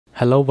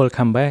Hello,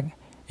 welcome back.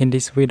 In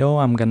this video,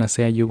 I'm gonna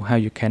share you how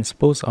you can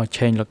spoof or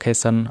change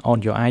location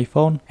on your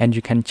iPhone, and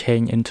you can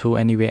change into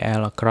anywhere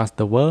else across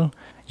the world.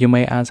 You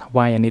may ask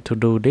why I need to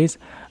do this,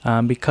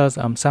 because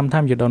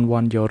sometimes you don't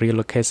want your real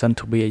location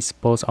to be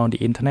exposed on the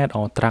internet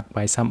or tracked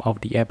by some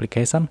of the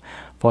application.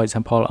 For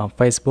example, on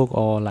Facebook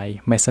or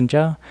like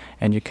Messenger,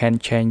 and you can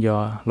change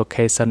your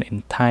location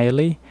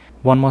entirely.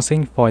 One more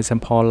thing, for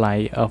example,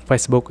 like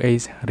Facebook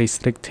is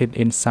restricted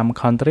in some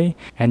country,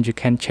 and you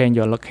can change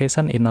your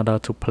location in order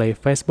to play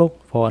Facebook,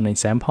 for an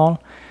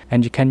example.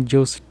 And you can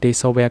use this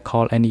software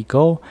called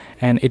AnyGo,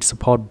 and it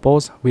supports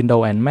both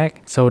Windows and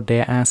Mac. So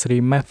there are three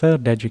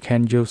methods that you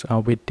can use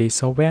with this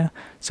software.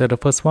 So the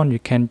first one, you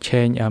can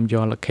change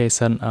your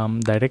location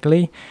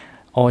directly,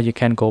 or you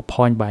can go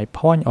point by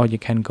point, or you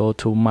can go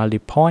to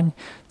multi-point.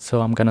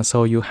 So I'm gonna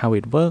show you how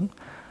it works.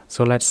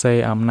 So let's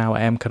say now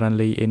I am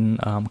currently in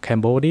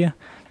Cambodia,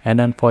 and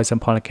then for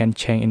example I can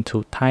change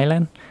into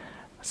Thailand.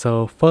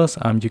 So first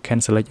you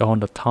can select on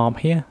the top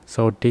here.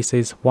 So this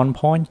is one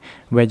point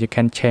where you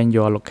can change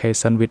your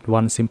location with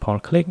one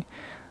simple click.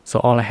 So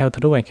all I have to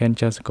do, I can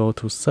just go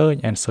to search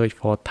and search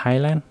for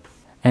Thailand,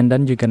 and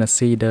then you're gonna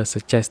see the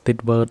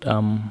suggested word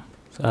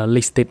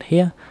listed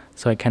here.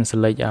 So I can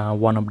select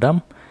one of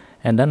them,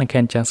 and then I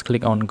can just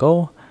click on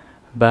go.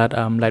 But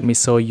let me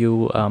show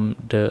you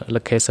the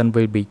location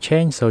will be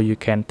changed, so you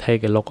can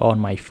take a look on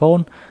my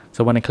phone.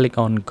 So when I click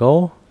on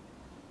go,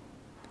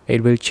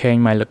 it will change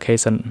my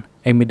location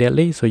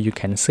immediately, so you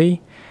can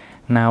see.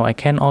 Now I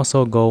can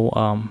also go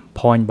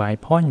point by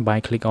point by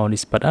click on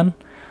this button.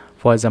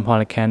 For example,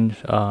 I can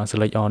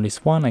select on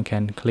this one, I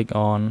can select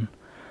on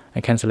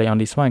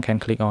this one, I can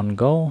click on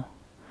go,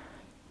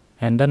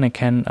 and then I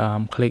can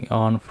click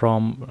on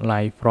from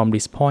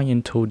this point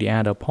into the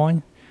other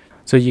point.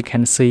 So you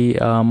can see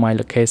my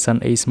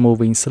location is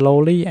moving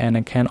slowly, and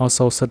I can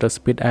also set the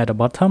speed at the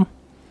bottom.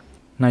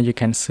 Now you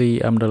can see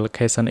the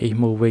location is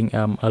moving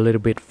a little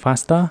bit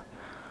faster.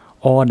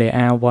 Or there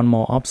are one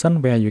more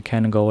option where you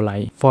can go,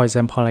 like for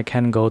example I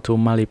can go to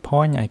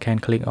multi-point. I can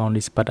click on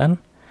this button,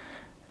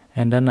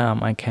 and then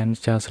I can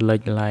just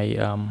select like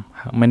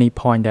many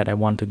points that I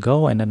want to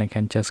go, and then I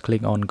can just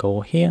click on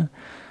go here.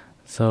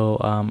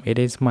 So it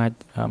is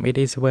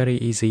very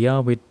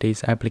easier with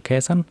this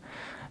application.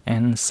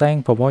 And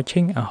thanks for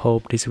watching. I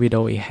hope this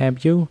video will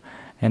help you,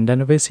 and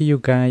then we'll see you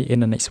guys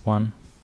in the next one.